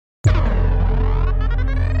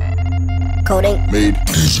Coding Made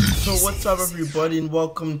Easy. So what's up everybody, and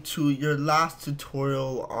welcome to your last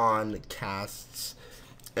tutorial on casts.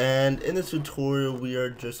 And in this tutorial we are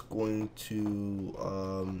just going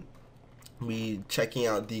to be checking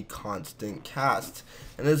out the constant cast.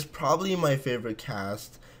 And it's probably my favorite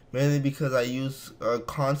cast, mainly because I use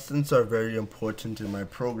constants are very important in my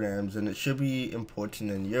programs, and it should be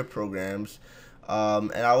important in your programs.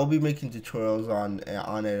 And I will be making tutorials on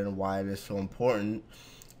it and why it is so important.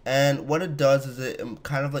 And what it does is it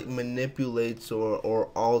kind of like manipulates or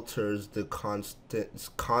alters the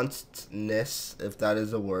constness, if that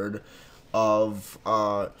is a word, of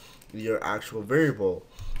your actual variable.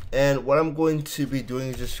 And what I'm going to be doing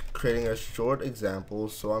is just creating a short example.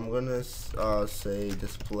 So I'm going to say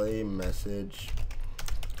display message,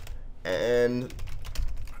 and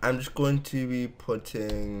I'm just going to be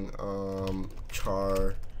putting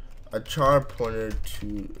a char pointer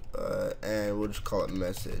to and we'll just call it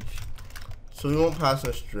message. So we won't pass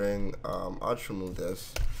a string. I'll just remove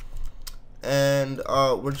this, and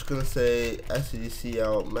we're just gonna say stdc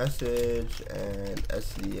out message and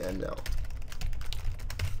std end out.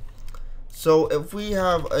 So if we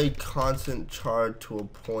have a constant char to a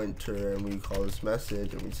pointer and we call this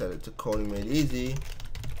message and we set it to CodingMadeEasy,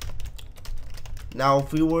 now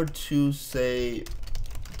if we were to say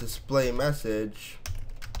display message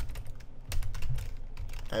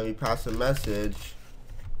and we pass a message,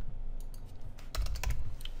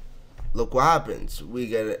 look what happens. We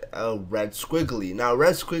get a red squiggly. Now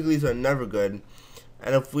red squigglies are never good.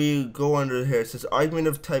 And if we go under here, it says argument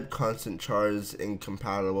of type constant char is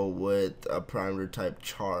incompatible with a parameter type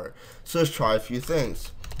char. So let's try a few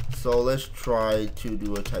things. So let's try to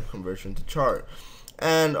do a type conversion to char.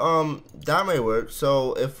 And that may work.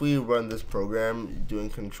 So if we run this program doing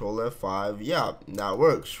Control F5, yeah, that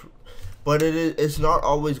works. But it's not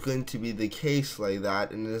always going to be the case like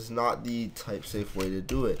that, and it is not the type safe way to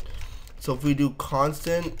do it. So if we do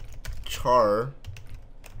constant char,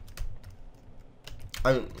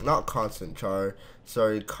 constant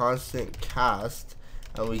cast,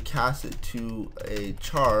 and we cast it to a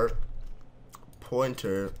char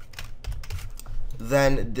pointer,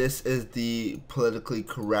 then this is the politically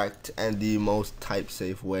correct and the most type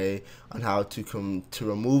safe way on how to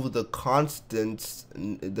remove the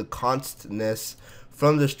constantness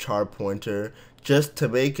from this char pointer, just to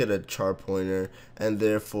make it a char pointer, and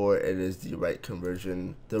therefore it is the right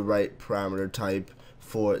conversion, the right parameter type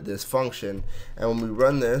for this function. And when we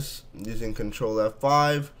run this using Control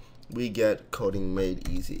F5, we get Coding Made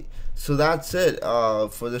Easy. So that's it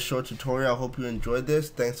for this short tutorial. I hope you enjoyed this.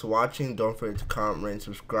 Thanks for watching. Don't forget to comment, rate, and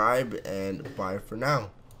subscribe, and bye for now.